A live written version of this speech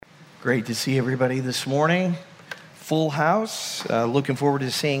Great to see everybody this morning. Full house. Looking forward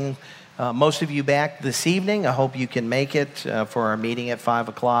to seeing most of you back this evening. I hope you can make it for our meeting at 5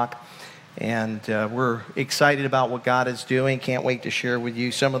 o'clock. And we're excited about what God is doing. Can't wait to share with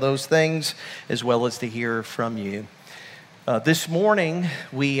you some of those things, as well as to hear from you. This morning,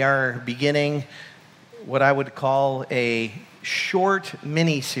 we are beginning what I would call a short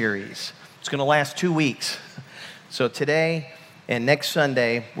mini-series. It's going to last 2 weeks. So today and next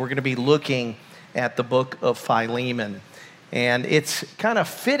Sunday, we're going to be looking at the book of Philemon. And it's kind of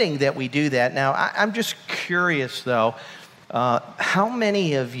fitting that we do that. Now, I'm just curious, though, how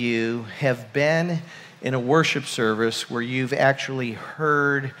many of you have been in a worship service where you've actually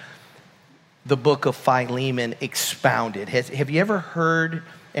heard the book of Philemon expounded? Have you ever heard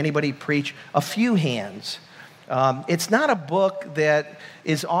anybody preach? A few hands. It's not a book that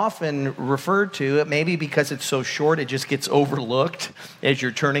is often referred to, maybe because it's so short it just gets overlooked as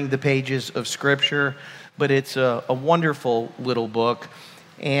you're turning the pages of Scripture, but it's a wonderful little book.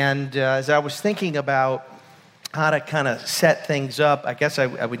 And as I was thinking about how to kind of set things up, I guess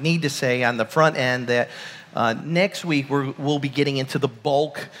I would need to say on the front end that next week we'll be getting into the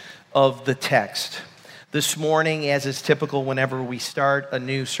bulk of the text. This morning, as is typical whenever we start a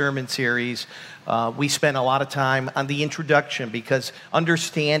new sermon series, we spend a lot of time on the introduction because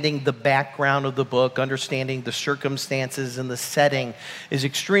understanding the background of the book, understanding the circumstances and the setting is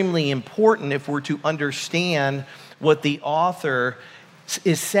extremely important if we're to understand what the author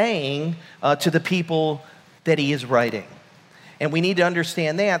is saying to the people that he is writing. And we need to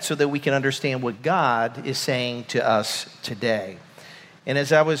understand that so that we can understand what God is saying to us today. And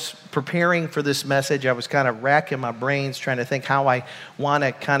as I was preparing for this message, I was kind of racking my brains trying to think how I want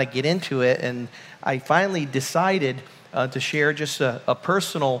to kind of get into it. And I finally decided to share just a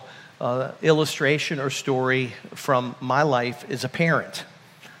personal illustration or story from my life as a parent.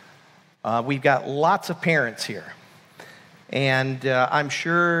 We've got lots of parents here. And I'm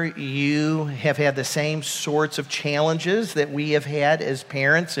sure you have had the same sorts of challenges that we have had as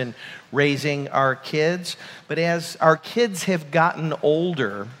parents in raising our kids. But as our kids have gotten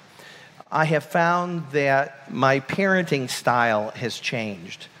older, I have found that my parenting style has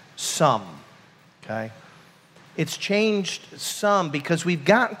changed some, okay? It's changed some because we've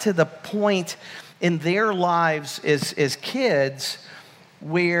gotten to the point in their lives as kids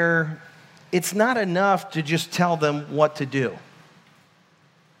where it's not enough to just tell them what to do.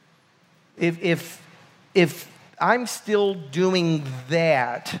 If I'm still doing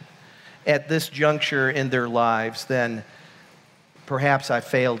that at this juncture in their lives, then perhaps I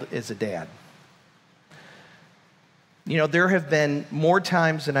failed as a dad. You know, there have been more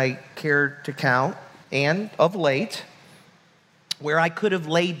times than I care to count, and of late, where I could have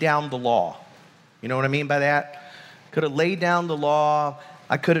laid down the law. You know what I mean by that? Could have laid down the law.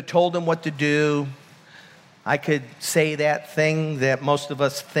 I could have told them what to do. I could say that thing that most of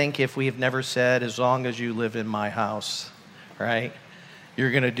us think if we have never said, as long as you live in my house, right?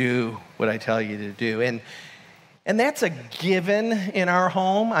 You're going to do what I tell you to do. And that's a given in our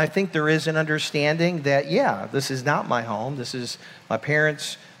home. I think there is an understanding that, yeah, this is not my home. This is my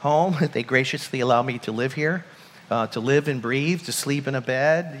parents' home. They graciously allow me to live here, to live and breathe, to sleep in a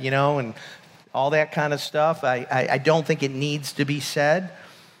bed, you know, and all that kind of stuff. I don't think it needs to be said.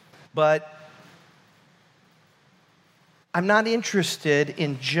 But I'm not interested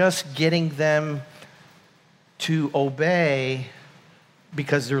in just getting them to obey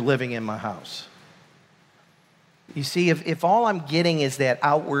because they're living in my house. You see, if all I'm getting is that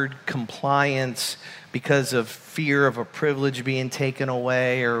outward compliance because of fear of a privilege being taken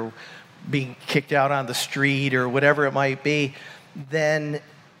away or being kicked out on the street or whatever it might be, then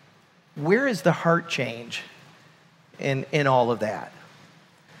where is the heart change in all of that?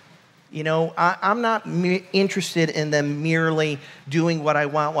 You know, I'm not interested in them merely doing what I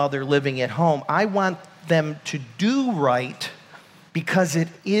want while they're living at home. I want them to do right because it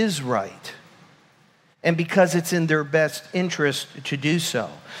is right and because it's in their best interest to do so.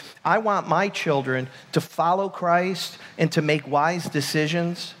 I want my children to follow Christ and to make wise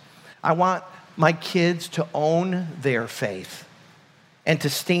decisions. I want my kids to own their faith and to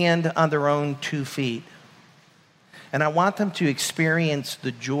stand on their own 2 feet. And I want them to experience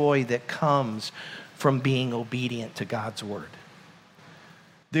the joy that comes from being obedient to God's word.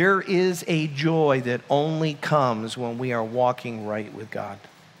 There is a joy that only comes when we are walking right with God.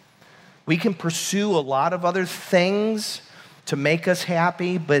 We can pursue a lot of other things to make us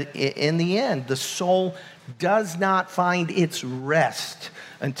happy, but in the end, the soul does not find its rest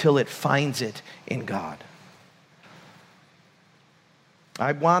until it finds it in God.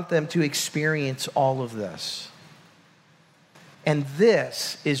 I want them to experience all of this. And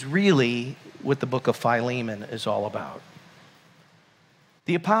this is really what the book of Philemon is all about.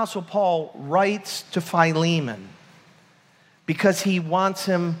 The Apostle Paul writes to Philemon because he wants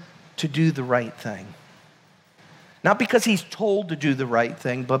him to do the right thing. Not because he's told to do the right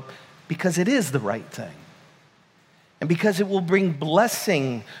thing, but because it is the right thing. And because it will bring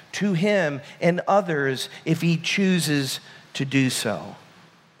blessing to him and others if he chooses to do so.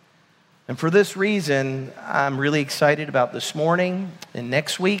 And for this reason, I'm really excited about this morning and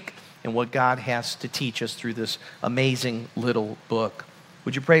next week and what God has to teach us through this amazing little book.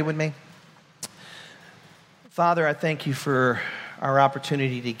 Would you pray with me? Father, I thank you for our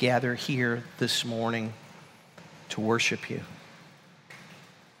opportunity to gather here this morning to worship you.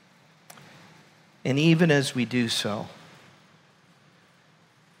 And even as we do so,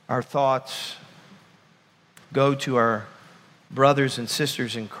 our thoughts go to our brothers and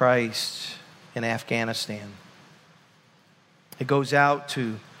sisters in Christ in Afghanistan. It goes out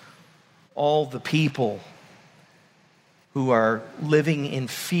to all the people who are living in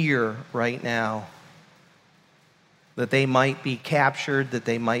fear right now, that they might be captured, that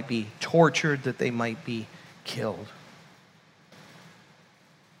they might be tortured, that they might be killed.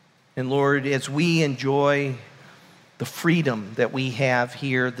 And Lord, as we enjoy the freedom that we have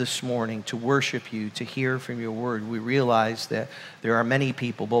here this morning to worship you, to hear from your word, we realize that there are many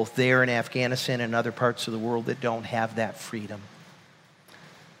people, both there in Afghanistan and other parts of the world, that don't have that freedom.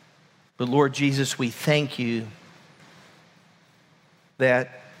 But Lord Jesus, we thank you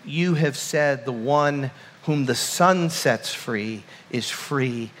that you have said the one whom the Son sets free is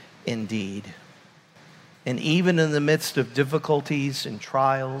free indeed. And even in the midst of difficulties and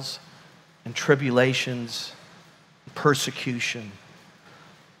trials and tribulations, persecution,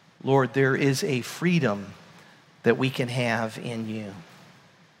 Lord, there is a freedom that we can have in you.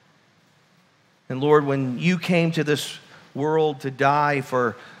 And Lord, when you came to this world to die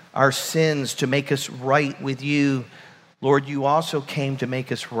for our sins, to make us right with you, Lord, you also came to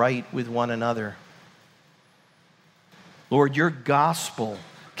make us right with one another. Lord, your gospel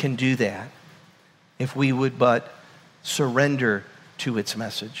can do that if we would but surrender to its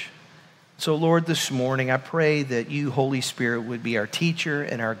message. So, Lord, this morning I pray that you, Holy Spirit, would be our teacher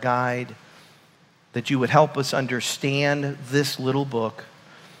and our guide, that you would help us understand this little book,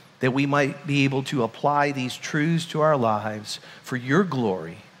 that we might be able to apply these truths to our lives for your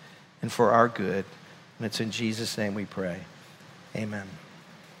glory and for our good. And it's in Jesus' name we pray. Amen.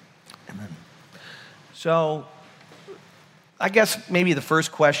 Amen. So, I guess maybe the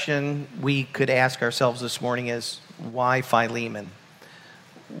first question we could ask ourselves this morning is, why Philemon?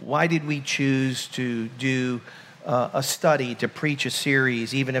 Why did we choose to do a study, to preach a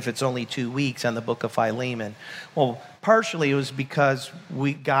series, even if it's only 2 weeks, on the book of Philemon? Well, partially it was because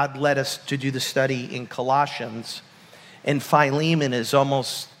God led us to do the study in Colossians, and Philemon is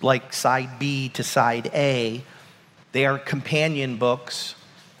almost like side B to side A. They are companion books,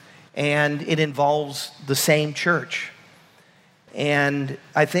 and it involves the same church. And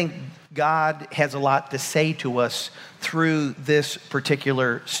I think God has a lot to say to us through this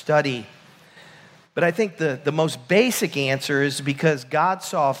particular study. But I think the most basic answer is because God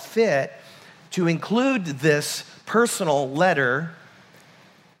saw fit to include this personal letter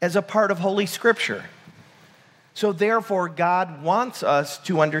as a part of Holy Scripture. So therefore, God wants us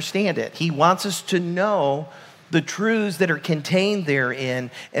to understand it. He wants us to know the truths that are contained therein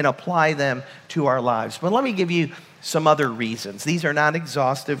and apply them to our lives. But let me give you some other reasons. These are not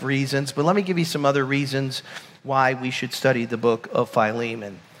exhaustive reasons, but let me give you some other reasons why we should study the book of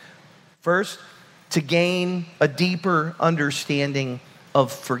Philemon. First, to gain a deeper understanding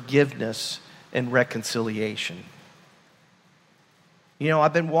of forgiveness and reconciliation. You know,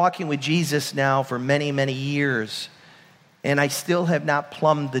 I've been walking with Jesus now for many, many years, and I still have not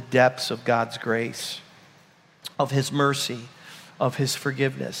plumbed the depths of God's grace, of his mercy, of his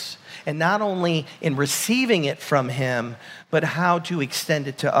forgiveness. And not only in receiving it from him, but how to extend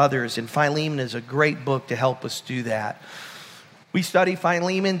it to others. And Philemon is a great book to help us do that. We study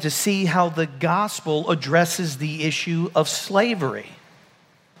Philemon to see how the gospel addresses the issue of slavery.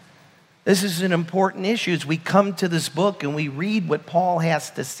 This is an important issue. As we come to this book and we read what Paul has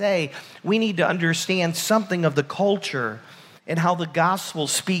to say, we need to understand something of the culture and how the gospel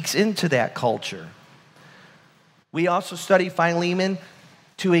speaks into that culture. We also study Philemon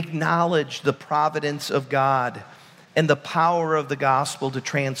to acknowledge the providence of God and the power of the gospel to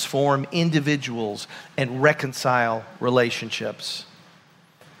transform individuals and reconcile relationships.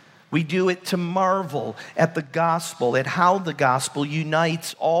 We do it to marvel at the gospel, at how the gospel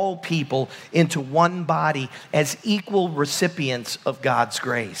unites all people into one body as equal recipients of God's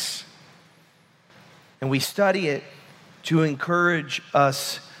grace. And we study it to encourage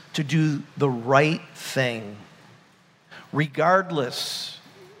us to do the right thing, regardless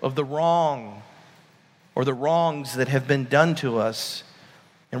of the wrong or the wrongs that have been done to us,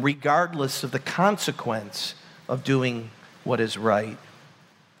 and regardless of the consequence of doing what is right.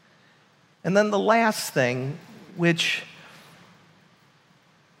 And then the last thing, which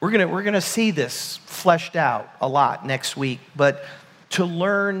we're going to see this fleshed out a lot next week, but to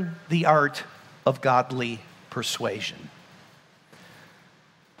learn the art of godly persuasion.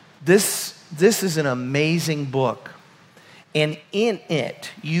 This is an amazing book, and in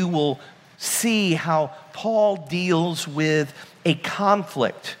it you will see how Paul deals with a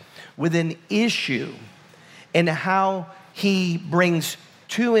conflict, with an issue, and how he brings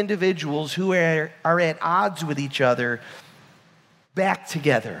two individuals who are at odds with each other back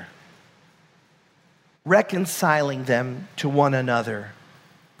together, reconciling them to one another.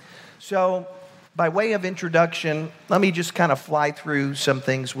 So, by way of introduction, let me just kind of fly through some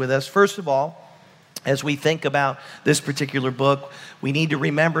things with us. First of all, as we think about this particular book, we need to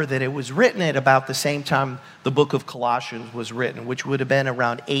remember that it was written at about the same time the book of Colossians was written, which would have been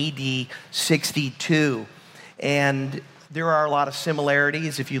around AD 62. And there are a lot of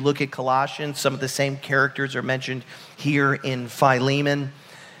similarities. If you look at Colossians, some of the same characters are mentioned here in Philemon.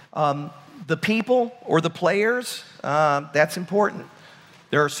 The people or the players, that's important.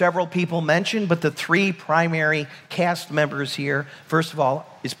 There are several people mentioned, but the three primary cast members here, first of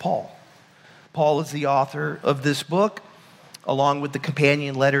all, is Paul. Paul is the author of this book, along with the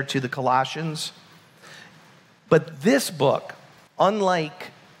companion letter to the Colossians. But this book,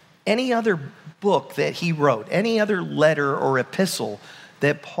 unlike any other book that he wrote, any other letter or epistle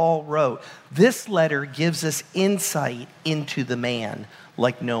that Paul wrote, this letter gives us insight into the man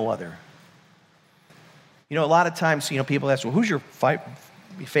like no other. You know, a lot of times, people ask, well, who's your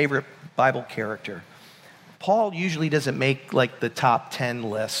favorite Bible character? Paul usually doesn't make like the top 10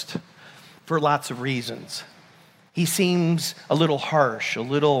 list for lots of reasons. He seems a little harsh, a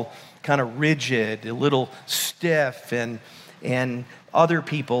little kind of rigid, a little stiff, and other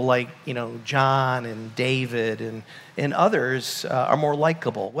people like, John and David and others are more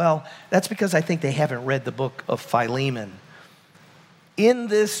likable. Well, that's because I think they haven't read the book of Philemon. In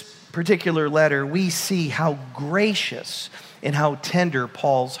this particular letter, we see how gracious and how tender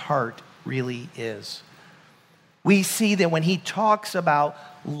Paul's heart really is. We see that when he talks about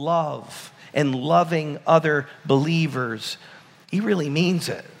love and loving other believers, he really means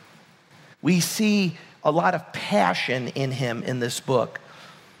it. We see a lot of passion in him in this book.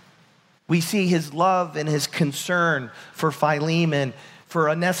 We see his love and his concern for Philemon, for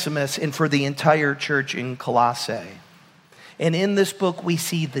Onesimus, and for the entire church in Colossae. And in this book, we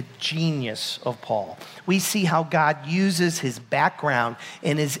see the genius of Paul. We see how God uses his background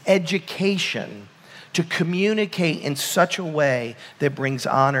and his education to communicate in such a way that brings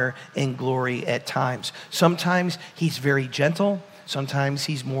honor and glory at times. Sometimes he's very gentle. Sometimes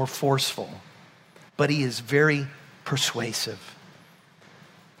he's more forceful. But he is very persuasive.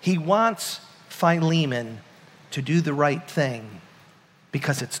 He wants Philemon to do the right thing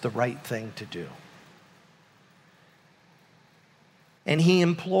because it's the right thing to do. And he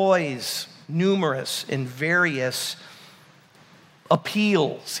employs numerous and various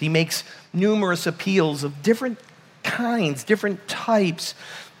appeals. He makes numerous appeals of different kinds, different types,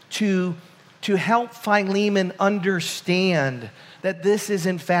 to help Philemon understand that this is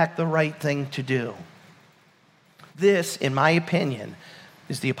in fact the right thing to do. This, in my opinion,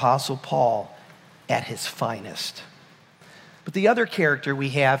 is the Apostle Paul at his finest. But the other character we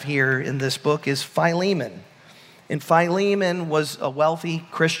have here in this book is Philemon. And Philemon was a wealthy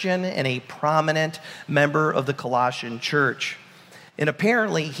Christian and a prominent member of the Colossian church. And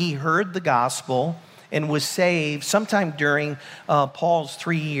apparently he heard the gospel and was saved sometime during Paul's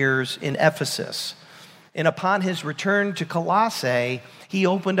 3 years in Ephesus. And upon his return to Colossae, he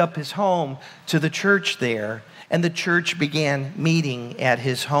opened up his home to the church there, and the church began meeting at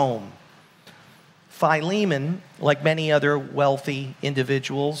his home. Philemon, like many other wealthy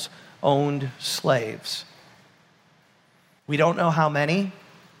individuals, owned slaves. We don't know how many,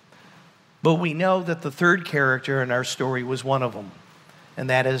 but we know that the third character in our story was one of them, and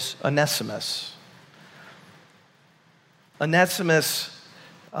that is Onesimus. Onesimus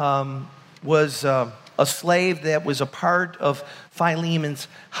was a slave that was a part of Philemon's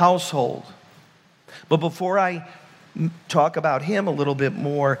household. But before I talk about him a little bit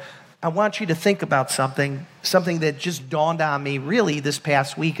more, I want you to think about something that just dawned on me really this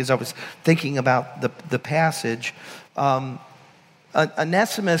past week as I was thinking about the passage.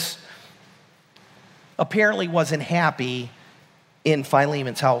 Onesimus apparently wasn't happy in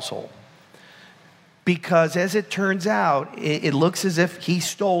Philemon's household. because as it turns out, it looks as if he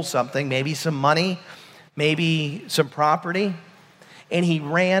stole something, maybe some money, maybe some property, and he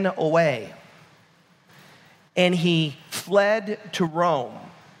ran away. And he fled to Rome,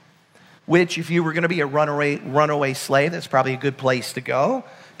 which if you were going to be a runaway slave, that's probably a good place to go,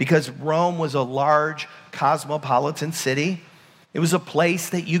 because Rome was a large cosmopolitan city. It was a place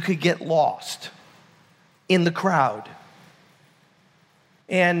that you could get lost in the crowd.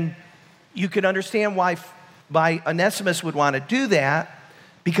 And you can understand why Onesimus would want to do that,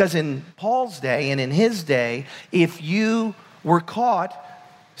 because in Paul's day and in his day, if you were caught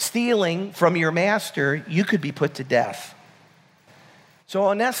stealing from your master, you could be put to death. So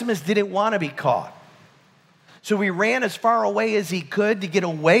Onesimus didn't want to be caught. So he ran as far away as he could to get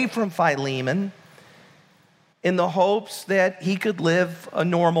away from Philemon in the hopes that he could live a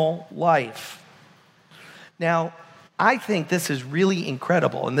normal life. Now, I think this is really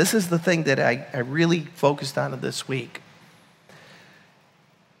incredible, and this is the thing that I really focused on this week.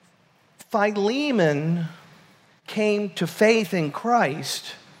 Philemon came to faith in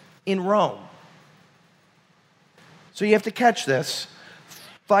Christ in Rome. So you have to catch this.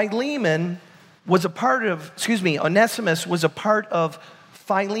 Onesimus was a part of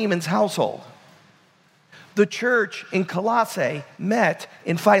Philemon's household. The church in Colossae met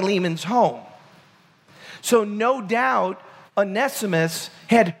in Philemon's home. So no doubt Onesimus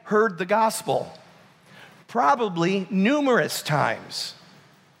had heard the gospel, probably numerous times.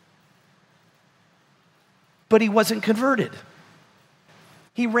 But he wasn't converted.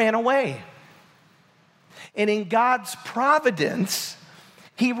 He ran away. And in God's providence,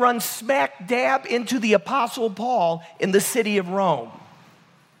 he runs smack dab into the Apostle Paul in the city of Rome.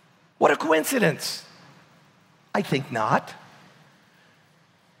 What a coincidence. I think not.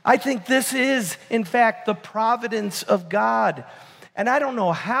 I think this is, in fact, the providence of God. And I don't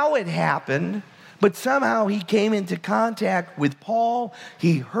know how it happened, but somehow he came into contact with Paul.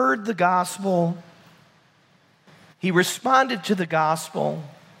 He heard the gospel. He responded to the gospel.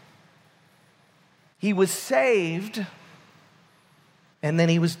 He was saved. And then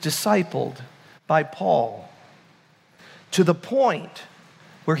he was discipled by Paul to the point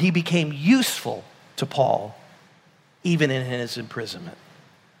where he became useful to Paul, even in his imprisonment.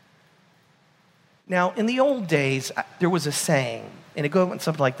 Now, in the old days, there was a saying, and it goes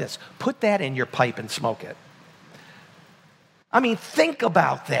something like this: put that in your pipe and smoke it. I mean, think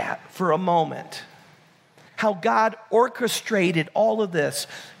about that for a moment. How God orchestrated all of this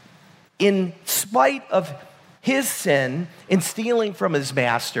in spite of his sin in stealing from his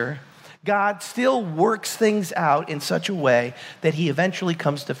master. God still works things out in such a way that he eventually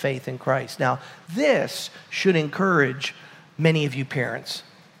comes to faith in Christ. Now, this should encourage many of you parents.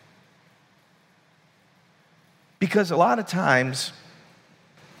 Because a lot of times,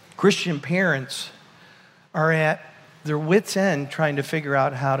 Christian parents are at their wits' end trying to figure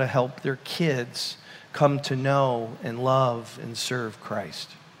out how to help their kids come to know and love and serve Christ.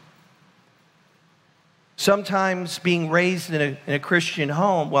 Sometimes being raised in a Christian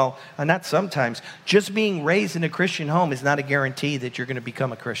home, well, not sometimes, just being raised in a Christian home is not a guarantee that you're going to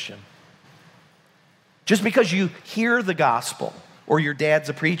become a Christian. Just because you hear the gospel or your dad's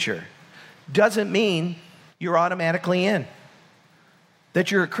a preacher doesn't mean you're automatically in, that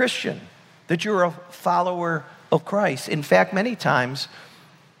you're a Christian, that you're a follower of Christ. In fact, many times,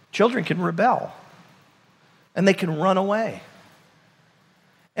 children can rebel and they can run away.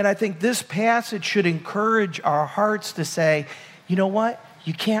 And I think this passage should encourage our hearts to say, you know what?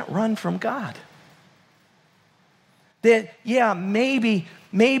 You can't run from God. That, yeah, maybe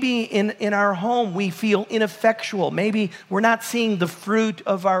in our home we feel ineffectual. Maybe we're not seeing the fruit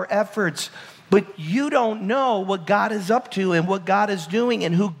of our efforts. But you don't know what God is up to and what God is doing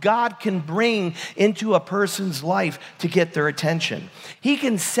and who God can bring into a person's life to get their attention. He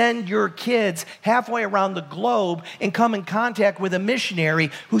can send your kids halfway around the globe and come in contact with a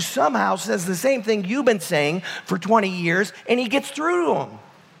missionary who somehow says the same thing you've been saying for 20 years, and he gets through to them.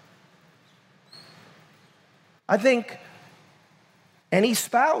 I think any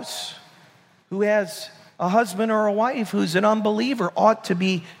spouse who has a husband or a wife who's an unbeliever ought to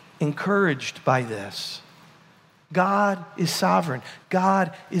be encouraged by this. God is sovereign.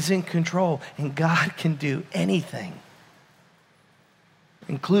 God is in control. And God can do anything,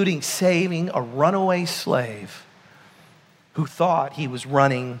 including saving a runaway slave who thought he was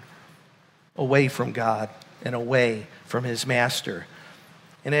running away from God and away from his master.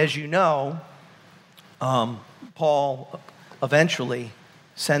 And as you know, Paul eventually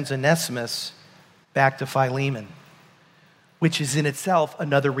sends Onesimus back to Philemon, which is in itself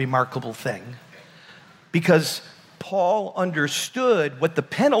another remarkable thing, because Paul understood what the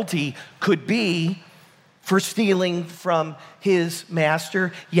penalty could be for stealing from his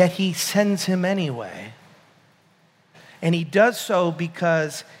master, yet he sends him anyway. And he does so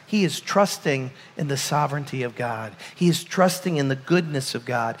because he is trusting in the sovereignty of God. He is trusting in the goodness of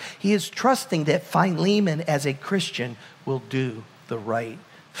God. He is trusting that Philemon, as a Christian, will do the right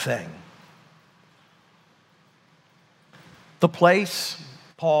thing. The place,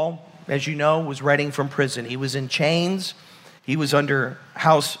 Paul, as you know, was writing from prison. He was in chains. He was under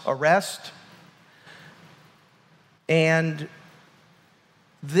house arrest. And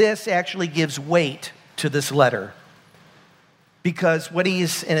this actually gives weight to this letter. Because what he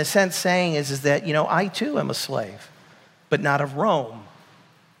is, in a sense, saying is that, I too am a slave, but not of Rome,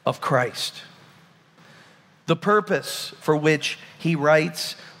 of Christ. The purpose for which he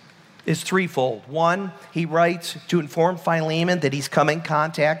writes is threefold. One, he writes to inform Philemon that he's come in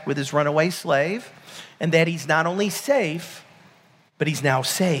contact with his runaway slave, and that he's not only safe, but he's now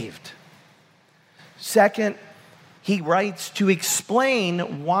saved. Second, he writes to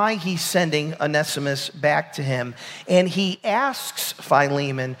explain why he's sending Onesimus back to him. And he asks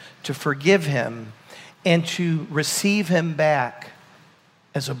Philemon to forgive him and to receive him back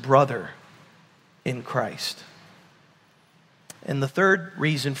as a brother in Christ. And the third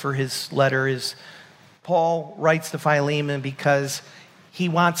reason for his letter is Paul writes to Philemon because he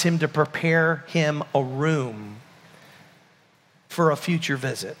wants him to prepare him a room for a future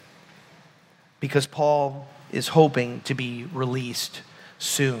visit. Because Paul is hoping to be released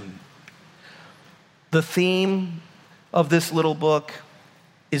soon. The theme of this little book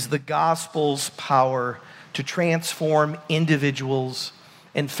is the gospel's power to transform individuals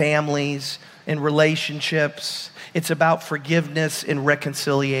and families and relationships. It's about forgiveness and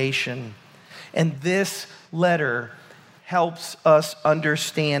reconciliation. And this letter helps us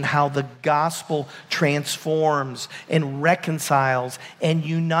understand how the gospel transforms and reconciles and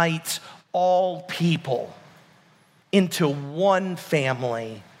unites all people into one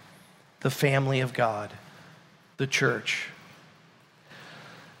family, the family of God, the church.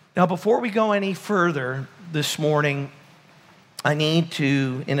 Now, before we go any further this morning, I need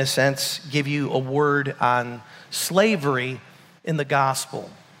to, in a sense, give you a word on slavery in the gospel.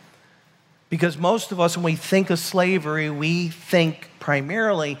 Because most of us, when we think of slavery, we think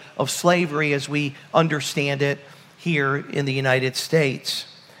primarily of slavery as we understand it here in the United States.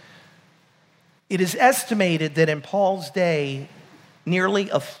 It is estimated that in Paul's day, nearly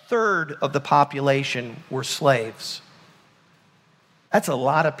a third of the population were slaves. That's a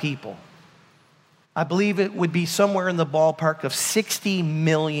lot of people. I believe it would be somewhere in the ballpark of 60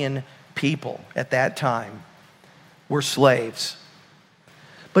 million people at that time were slaves.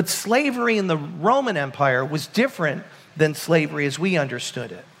 But slavery in the Roman Empire was different than slavery as we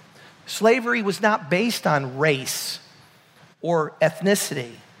understood it. Slavery was not based on race or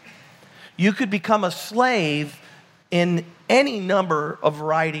ethnicity. You could become a slave in any number of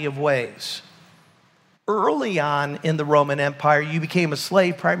variety of ways. Early on in the Roman Empire, you became a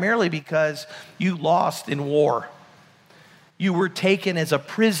slave primarily because you lost in war. You were taken as a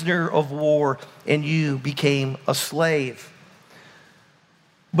prisoner of war and you became a slave.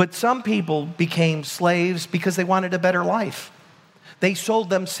 But some people became slaves because they wanted a better life. They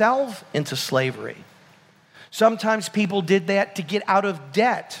sold themselves into slavery. Sometimes people did that to get out of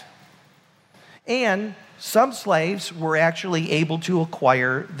debt. And some slaves were actually able to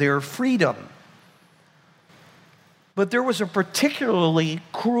acquire their freedom. But there was a particularly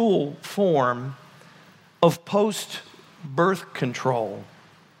cruel form of post-birth control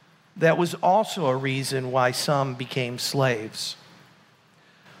that was also a reason why some became slaves.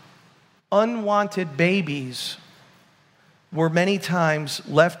 Unwanted babies were many times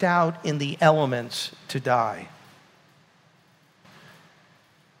left out in the elements to die.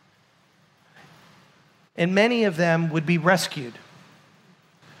 And many of them would be rescued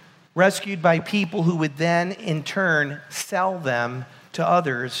by people who would then, in turn, sell them to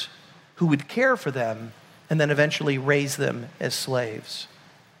others who would care for them and then eventually raise them as slaves.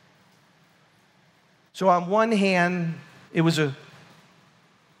 So on one hand, it was a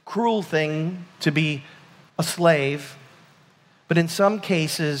cruel thing to be a slave, but in some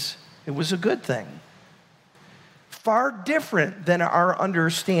cases, it was a good thing. Far different than our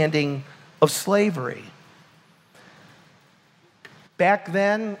understanding of slavery. Back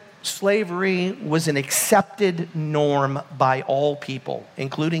then, slavery was an accepted norm by all people,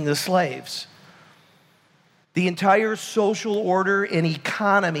 including the slaves. The entire social order and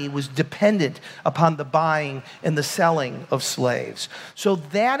economy was dependent upon the buying and the selling of slaves. So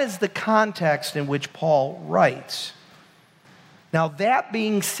that is the context in which Paul writes. Now, that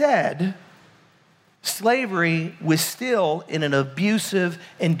being said, slavery was still in an abusive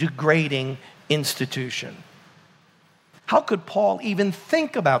and degrading institution. How could Paul even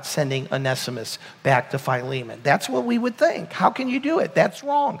think about sending Onesimus back to Philemon? That's what we would think. How can you do it? That's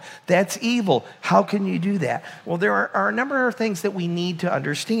wrong. That's evil. How can you do that? Well, there are a number of things that we need to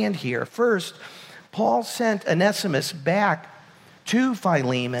understand here. First, Paul sent Onesimus back to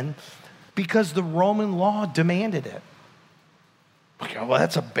Philemon because the Roman law demanded it. Okay, well,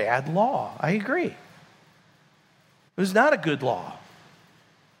 that's a bad law. I agree. It was not a good law.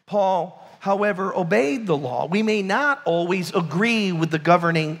 Paul, however, obeyed the law. We may not always agree with the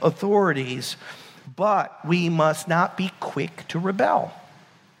governing authorities, but we must not be quick to rebel.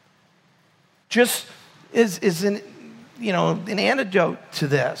 Just as an antidote to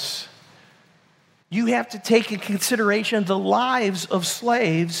this, you have to take in consideration the lives of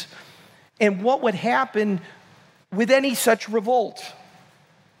slaves and what would happen with any such revolt.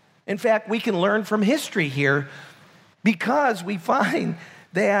 In fact, we can learn from history here because we find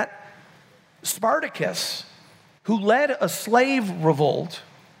that Spartacus, who led a slave revolt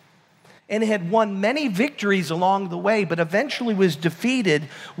and had won many victories along the way, but eventually was defeated,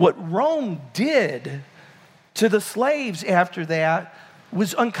 what Rome did to the slaves after that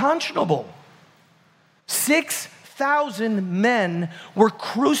was unconscionable. 6,000 men were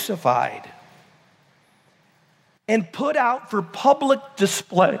crucified and put out for public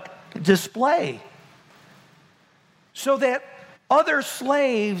display so that other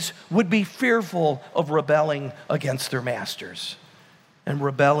slaves would be fearful of rebelling against their masters and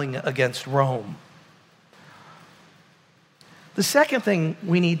rebelling against Rome. The second thing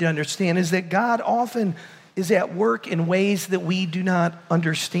we need to understand is that God often is at work in ways that we do not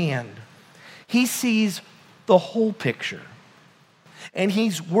understand. He sees the whole picture, and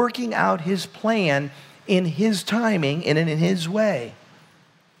he's working out his plan in his timing and in his way.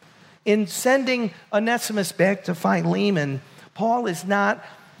 In sending Onesimus back to Philemon, Paul is not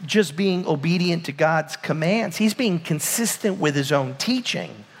just being obedient to God's commands. He's being consistent with his own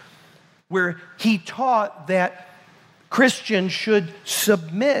teaching, where he taught that Christians should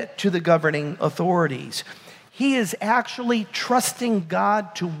submit to the governing authorities. He is actually trusting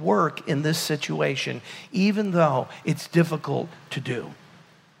God to work in this situation, even though it's difficult to do.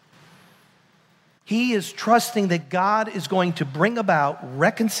 He is trusting that God is going to bring about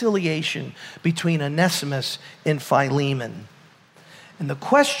reconciliation between Onesimus and Philemon. And the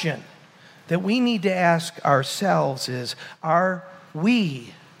question that we need to ask ourselves is, are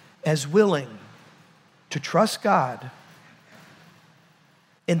we as willing to trust God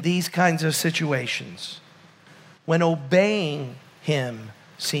in these kinds of situations when obeying him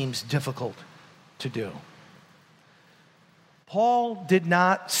seems difficult to do? Paul did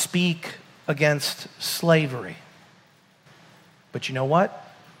not speak against slavery. But you know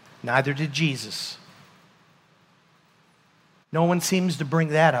what? Neither did Jesus. No one seems to bring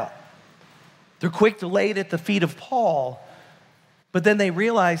that up. They're quick to lay it at the feet of Paul, but then they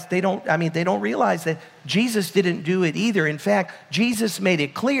realize they don't realize that Jesus didn't do it either. In fact, Jesus made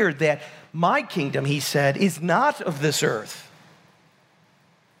it clear that my kingdom, he said, is not of this earth.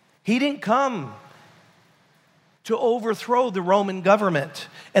 He didn't come to overthrow the Roman government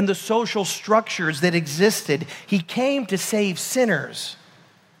and the social structures that existed. He came to save sinners.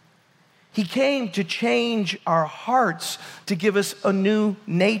 He came to change our hearts, to give us a new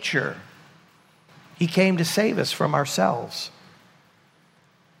nature. He came to save us from ourselves.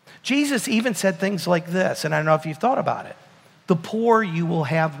 Jesus even said things like this, and I don't know if you've thought about it. The poor you will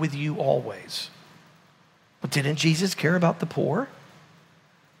have with you always. But didn't Jesus care about the poor?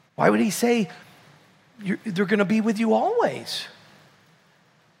 Why would he say they're going to be with you always?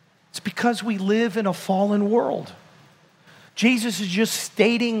 It's because we live in a fallen world. Jesus is just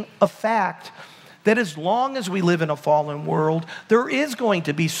stating a fact that as long as we live in a fallen world, there is going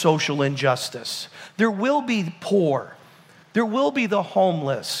to be social injustice. There will be poor. There will be the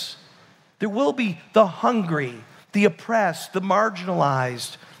homeless. There will be the hungry, the oppressed, the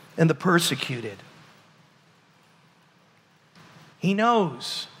marginalized, and the persecuted. He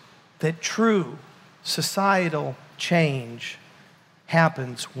knows that true societal change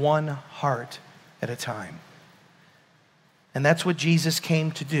happens one heart at a time. And that's what Jesus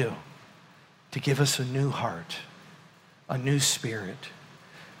came to do, to give us a new heart, a new spirit,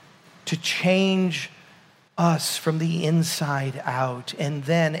 to change us from the inside out. And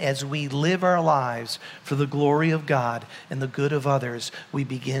then as we live our lives for the glory of God and the good of others, we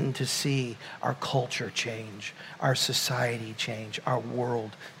begin to see our culture change, our society change, our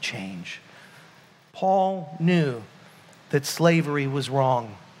world change. Paul knew that slavery was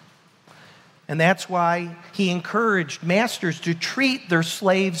wrong. And that's why he encouraged masters to treat their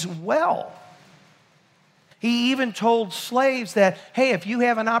slaves well. He even told slaves that, hey, if you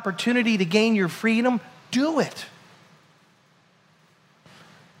have an opportunity to gain your freedom, do it.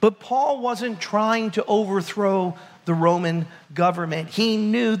 But Paul wasn't trying to overthrow the Roman government. He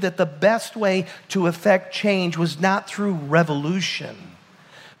knew that the best way to effect change was not through revolution,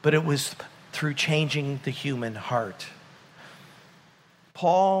 but it was through changing the human heart.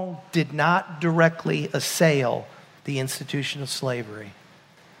 Paul did not directly assail the institution of slavery.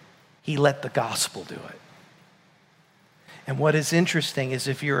 He let the gospel do it. And what is interesting is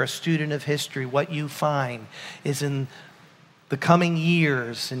if you're a student of history, what you find is in the coming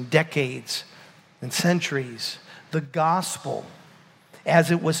years and decades and centuries, the gospel, as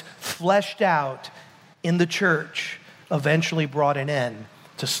it was fleshed out in the church, eventually brought an end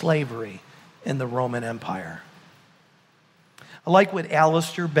to slavery in the Roman Empire. I like what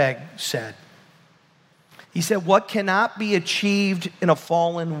Alistair Begg said. He said, what cannot be achieved in a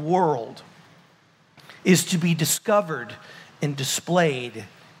fallen world is to be discovered and displayed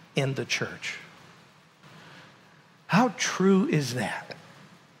in the church. How true is that?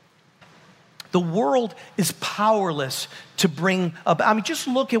 The world is powerless to bring about, just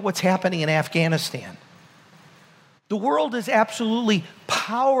look at what's happening in Afghanistan. The world is absolutely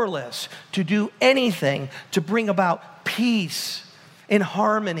powerless to do anything to bring about peace and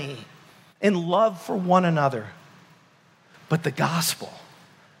harmony and love for one another. But the gospel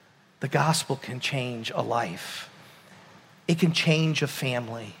can change a life. It can change a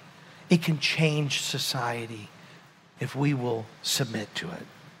family. It can change society if we will submit to it.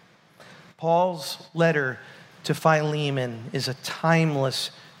 Paul's letter to Philemon is a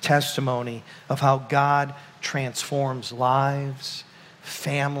timeless testimony of how God transforms lives,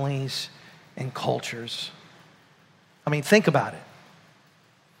 families, and cultures. Think about it.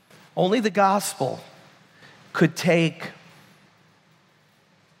 Only the gospel could take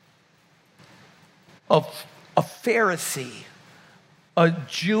a Pharisee, a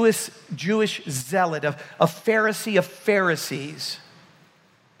Jewish zealot, a Pharisee of Pharisees,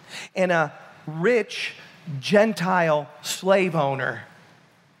 and a rich Gentile slave owner,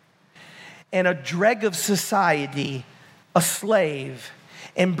 and a dreg of society, a slave,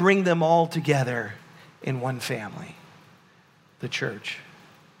 and bring them all together in one family, the church.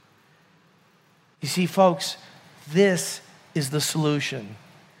 You see, folks, this is the solution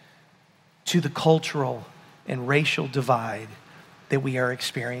to the cultural and racial divide that we are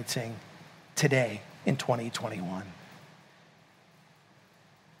experiencing today in 2021.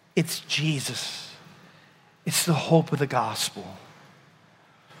 It's Jesus. It's the hope of the gospel.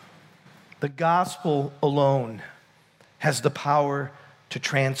 The gospel alone has the power to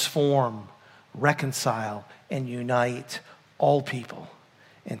transform, reconcile, and unite all people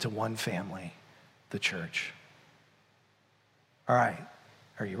into one family, the church. All right,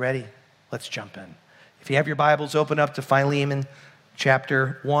 are you ready? Let's jump in. If you have your Bibles, open up to Philemon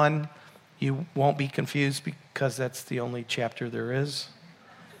chapter 1. You won't be confused because that's the only chapter there is.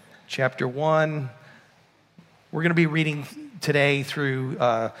 Chapter 1. We're going to be reading today through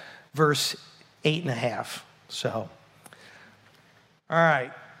verse 8.5. So, all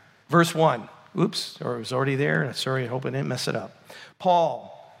right, verse 1. Oops, or it was already there. Sorry, I hope I didn't mess it up.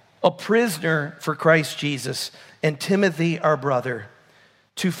 Paul, a prisoner for Christ Jesus, and Timothy, our brother,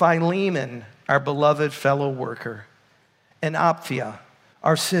 to Philemon, our beloved fellow worker, and Apphia,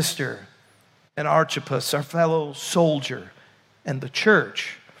 our sister, and Archippus, our fellow soldier, and the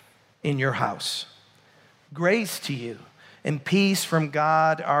church in your house. Grace to you and peace from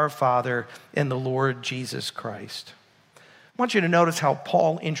God our Father and the Lord Jesus Christ. I want you to notice how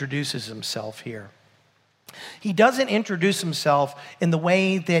Paul introduces himself here. He doesn't introduce himself in the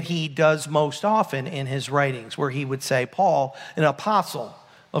way that he does most often in his writings, where he would say, Paul, an apostle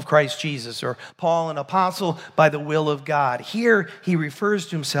of Christ Jesus, or Paul, an apostle by the will of God. Here, he refers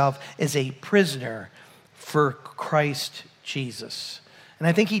to himself as a prisoner for Christ Jesus. And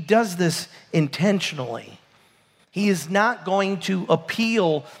I think he does this intentionally. He is not going to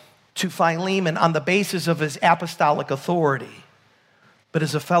appeal to Philemon on the basis of his apostolic authority, but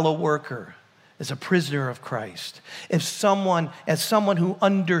as a fellow worker, as a prisoner of Christ, as someone who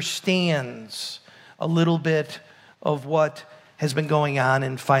understands a little bit of what has been going on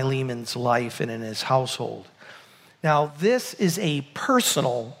in Philemon's life and in his household. Now, this is a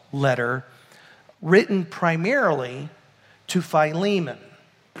personal letter written primarily to Philemon,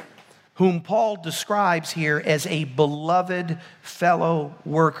 whom Paul describes here as a beloved fellow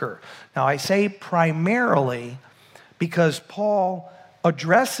worker. Now, I say primarily because Paul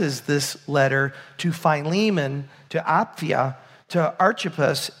addresses this letter to Philemon, to Apphia, to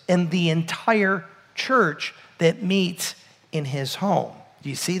Archippus, and the entire church that meets in his home. Do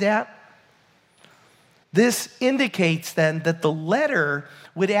you see that? This indicates then that the letter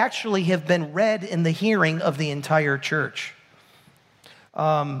would actually have been read in the hearing of the entire church,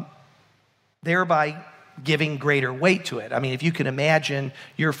 thereby giving greater weight to it. I mean, if you can imagine,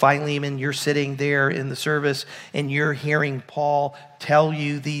 you're Philemon, you're sitting there in the service, and you're hearing Paul tell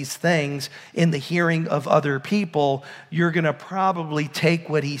you these things in the hearing of other people, you're going to probably take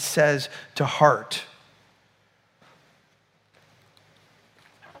what he says to heart.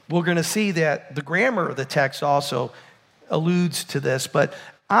 We're going to see that the grammar of the text also alludes to this, but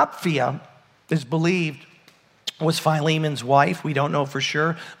Apphia is believed was Philemon's wife. We don't know for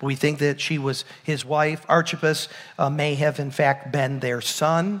sure, but we think that she was his wife. Archippus may have in fact been their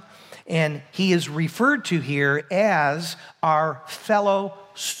son, and he is referred to here as our fellow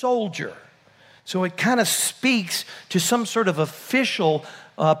soldier. So it kind of speaks to some sort of official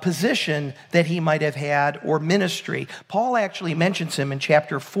position that he might have had or ministry. Paul actually mentions him in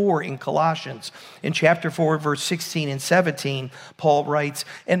chapter 4 in Colossians. In chapter 4, verse 16 and 17, Paul writes,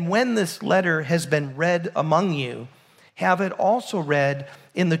 "And when this letter has been read among you, have it also read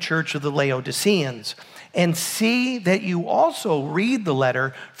in the church of the Laodiceans. And see that you also read the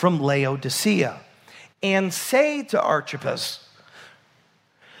letter from Laodicea. And say to Archippus,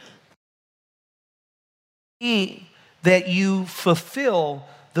 that you fulfill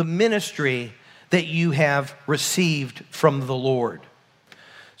the ministry that you have received from the Lord."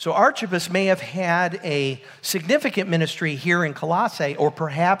 So Archippus may have had a significant ministry here in Colossae or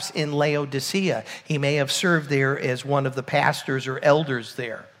perhaps in Laodicea. He may have served there as one of the pastors or elders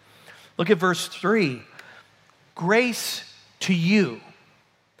there. Look at verse 3. "Grace to you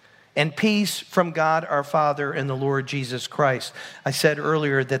and peace from God our Father and the Lord Jesus Christ." I said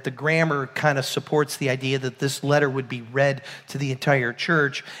earlier that the grammar kind of supports the idea that this letter would be read to the entire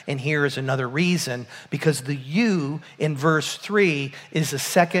church, and here is another reason, because the you in verse 3 is a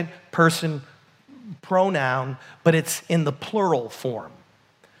second person pronoun, but it's in the plural form.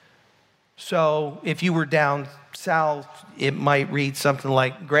 So if you were down south, it might read something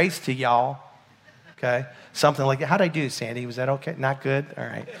like, "Grace to y'all." Okay? Something like that. How'd I do, Sandy? Was that okay? Not good? All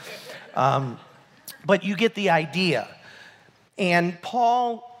right. But you get the idea. And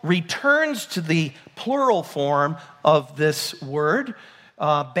Paul returns to the plural form of this word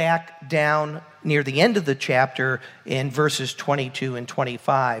back down near the end of the chapter in verses 22 and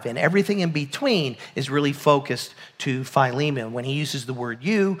 25. And everything in between is really focused to Philemon. When he uses the word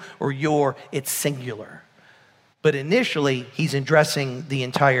you or your, it's singular. But initially, he's addressing the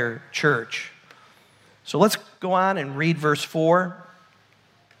entire church. So let's go on and read verse 4.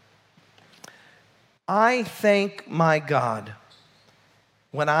 "I thank my God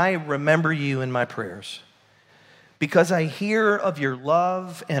when I remember you in my prayers, because I hear of your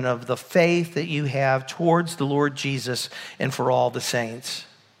love and of the faith that you have towards the Lord Jesus and for all the saints.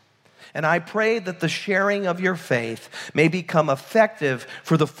 And I pray that the sharing of your faith may become effective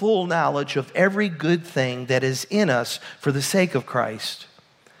for the full knowledge of every good thing that is in us for the sake of Christ.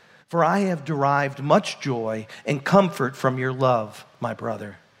 For I have derived much joy and comfort from your love, my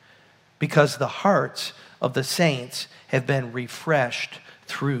brother, because the hearts of the saints have been refreshed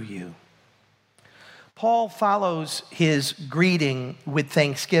through you." Paul follows his greeting with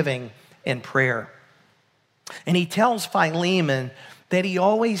thanksgiving and prayer. And he tells Philemon that he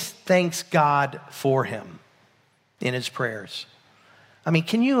always thanks God for him in his prayers. I mean,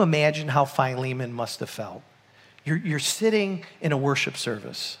 can you imagine how Philemon must have felt? You're sitting in a worship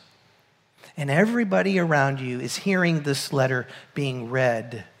service, and everybody around you is hearing this letter being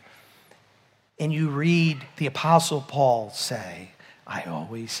read. And you read the Apostle Paul say, "I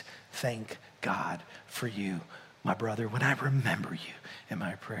always thank God for you, my brother, when I remember you in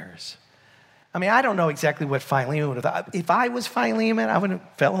my prayers." I mean, I don't know exactly what Philemon would have thought. If I was Philemon, I would have,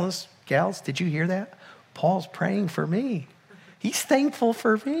 "Fellas, gals, did you hear that? Paul's praying for me. He's thankful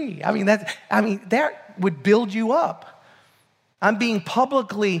for me." I mean, that would build you up. I'm being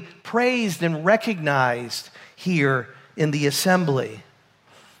publicly praised and recognized here in the assembly.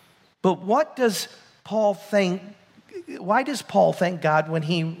 But what does Paul think? Why does Paul thank God when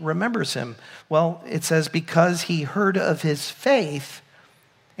he remembers him? Well, it says, because he heard of his faith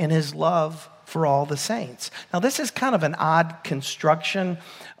and his love for all the saints. Now, this is kind of an odd construction,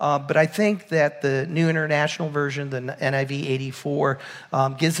 but I think that the New International Version, the NIV 84,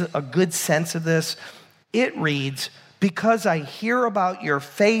 gives a good sense of this. It reads, "Because I hear about your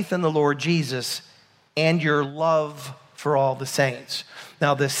faith in the Lord Jesus and your love for all the saints."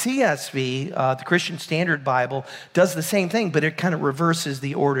 Now, the CSV, the Christian Standard Bible, does the same thing, but it kind of reverses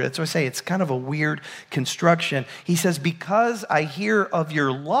the order. That's why I say it's kind of a weird construction. He says, "Because I hear of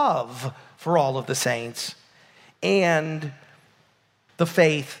your love for all of the saints and the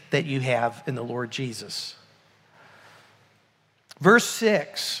faith that you have in the Lord Jesus. Verse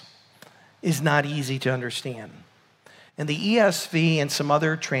 6 is not easy to understand. And the ESV and some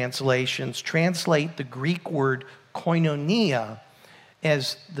other translations translate the Greek word koinonia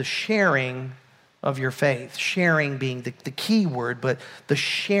as the sharing of your faith. Sharing being the key word, but the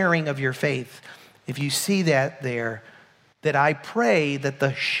sharing of your faith. If you see that there, that I pray that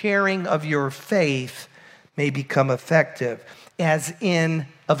the sharing of your faith may become effective, as in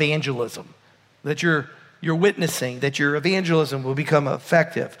evangelism, that you're witnessing, that your evangelism will become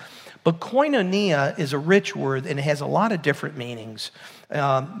effective. But koinonia is a rich word, and it has a lot of different meanings,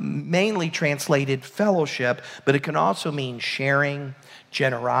 mainly translated fellowship, but it can also mean sharing,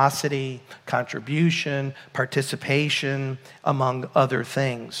 generosity, contribution, participation, among other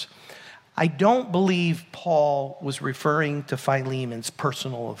things. I don't believe Paul was referring to Philemon's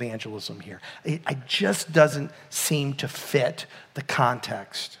personal evangelism here. It just doesn't seem to fit the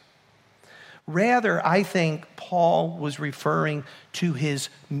context. Rather, I think Paul was referring to his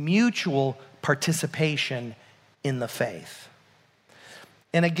mutual participation in the faith.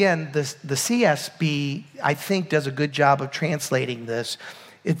 And again, the CSB, I think, does a good job of translating this.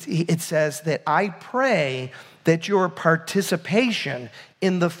 It says that I pray that your participation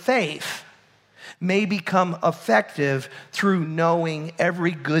in the faith may become effective through knowing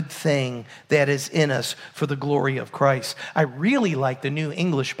every good thing that is in us for the glory of Christ. I really like the New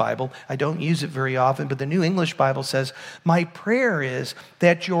English Bible. I don't use it very often, but the New English Bible says, my prayer is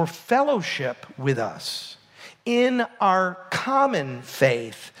that your fellowship with us in our common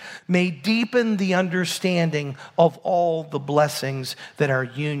faith may deepen the understanding of all the blessings that our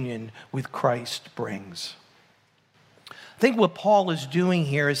union with Christ brings. I think what Paul is doing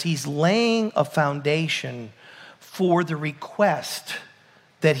here is he's laying a foundation for the request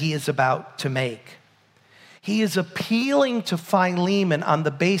that he is about to make. He is appealing to Philemon on the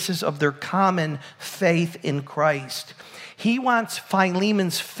basis of their common faith in Christ. He wants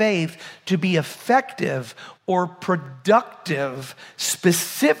Philemon's faith to be effective or productive,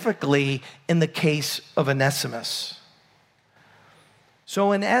 specifically in the case of Onesimus.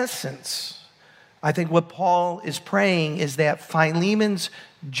 So in essence, I think what Paul is praying is that Philemon's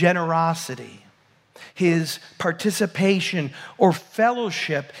generosity, his participation or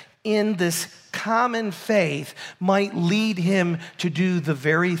fellowship in this common faith might lead him to do the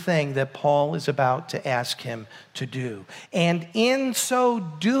very thing that Paul is about to ask him to do. And in so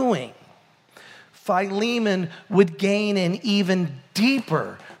doing, Philemon would gain an even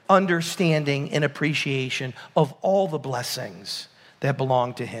deeper understanding and appreciation of all the blessings that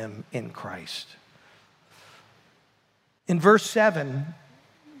belong to him in Christ. In verse 7,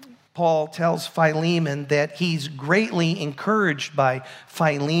 Paul tells Philemon that he's greatly encouraged by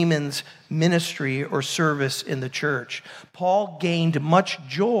Philemon's ministry or service in the church. Paul gained much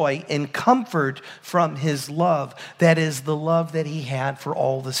joy and comfort from his love. That is the love that he had for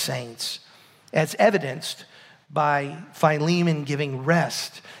all the saints, as evidenced by Philemon giving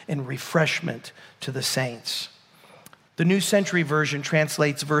rest and refreshment to the saints. The New Century Version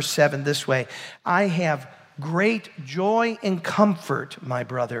translates verse 7 this way: I have great joy and comfort, my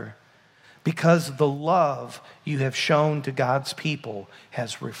brother, because the love you have shown to God's people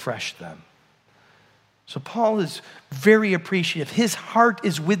has refreshed them. So Paul is very appreciative. His heart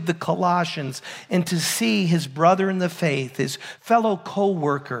is with the Colossians, and to see his brother in the faith, his fellow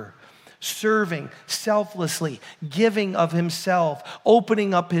co-worker, serving selflessly, giving of himself,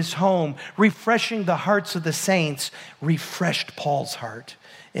 opening up his home, refreshing the hearts of the saints, refreshed Paul's heart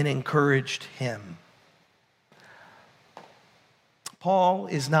and encouraged him. Paul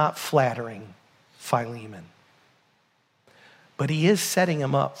is not flattering Philemon, but he is setting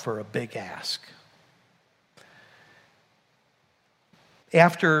him up for a big ask.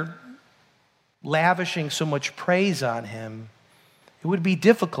 After lavishing so much praise on him, it would be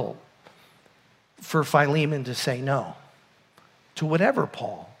difficult for Philemon to say no to whatever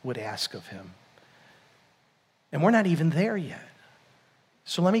Paul would ask of him. And we're not even there yet.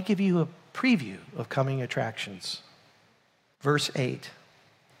 So let me give you a preview of coming attractions. Verse 8.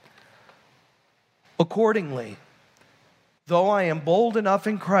 Accordingly, though I am bold enough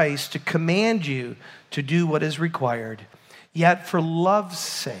in Christ to command you to do what is required, yet for love's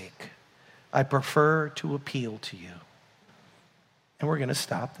sake, I prefer to appeal to you. And we're going to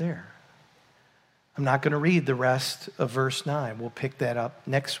stop there. I'm not going to read the rest of verse 9. We'll pick that up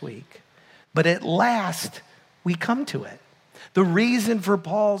next week. But at last, we come to it. The reason for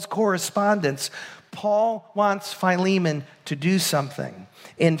Paul's correspondence: Paul wants Philemon to do something.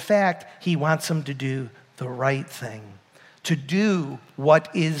 In fact, he wants him to do the right thing, to do what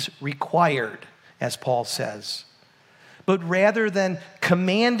is required, as Paul says. But rather than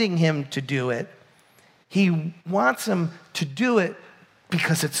commanding him to do it, he wants him to do it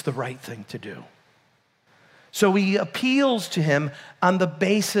because it's the right thing to do. So he appeals to him on the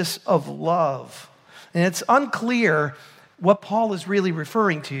basis of love. And it's unclear what Paul is really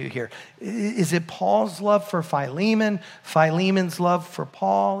referring to here. Is it Paul's love for Philemon? Philemon's love for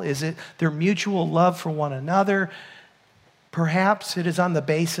Paul? Is it their mutual love for one another? Perhaps it is on the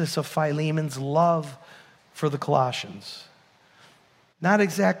basis of Philemon's love for the Colossians. Not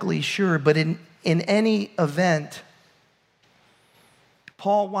exactly sure, but in any event,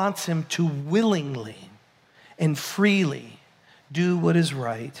 Paul wants him to willingly and freely do what is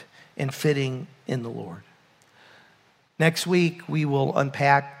right and fitting in the Lord. Next week, we will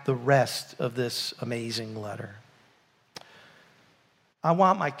unpack the rest of this amazing letter. I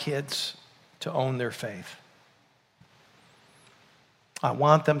want my kids to own their faith. I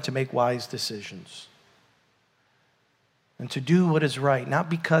want them to make wise decisions and to do what is right, not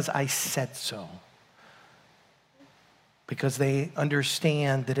because I said so, because they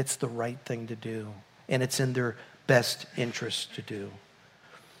understand that it's the right thing to do and it's in their best interest to do.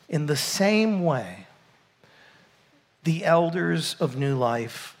 In the same way, the elders of New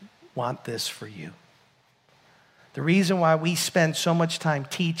Life want this for you. The reason why we spend so much time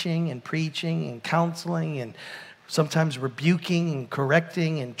teaching and preaching and counseling and sometimes rebuking and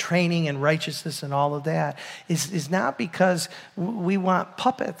correcting and training in righteousness and all of that is not because we want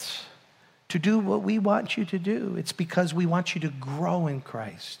puppets to do what we want you to do. It's because we want you to grow in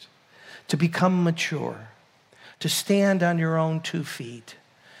Christ, to become mature, to stand on your own 2 feet,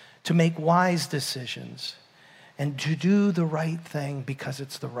 to make wise decisions, and to do the right thing because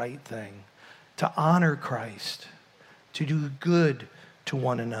it's the right thing, to honor Christ, to do good to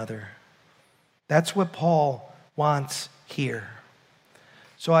one another. That's what Paul wants here.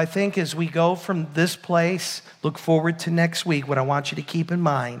 So I think as we go from this place, look forward to next week, what I want you to keep in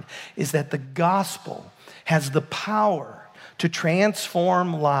mind is that the gospel has the power to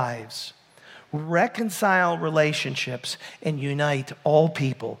transform lives, reconcile relationships, and unite all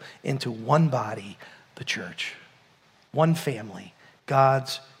people into one body, the church. One family,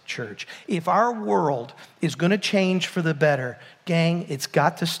 God's church. If our world is going to change for the better, gang, it's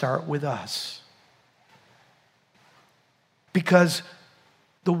got to start with us. Because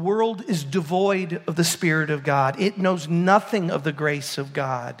the world is devoid of the Spirit of God. It knows nothing of the grace of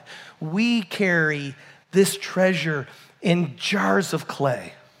God. We carry this treasure in jars of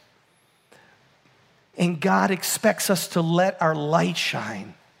clay. And God expects us to let our light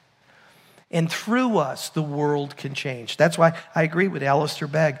shine. And through us, the world can change. That's why I agree with Alistair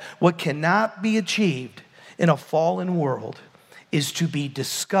Begg. What cannot be achieved in a fallen world is to be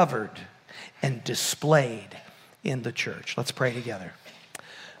discovered and displayed in the church. Let's pray together.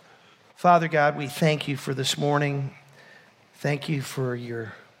 Father God, we thank you for this morning. Thank you for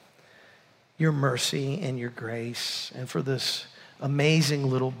your mercy and your grace and for this amazing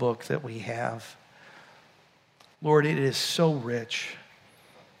little book that we have. Lord, it is so rich.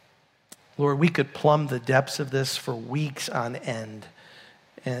 Lord, we could plumb the depths of this for weeks on end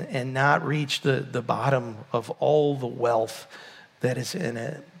and not reach the bottom of all the wealth that is in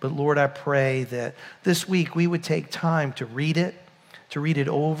it. But Lord, I pray that this week we would take time to read it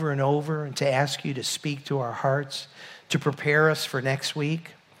over and over, and to ask you to speak to our hearts, to prepare us for next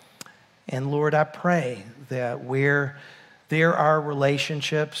week. And Lord, I pray that where there are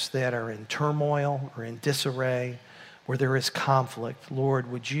relationships that are in turmoil or in disarray, where there is conflict, Lord,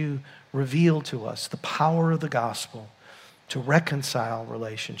 would you reveal to us the power of the gospel to reconcile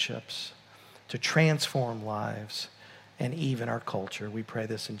relationships, to transform lives, and even our culture. We pray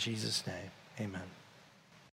this in Jesus' name. Amen.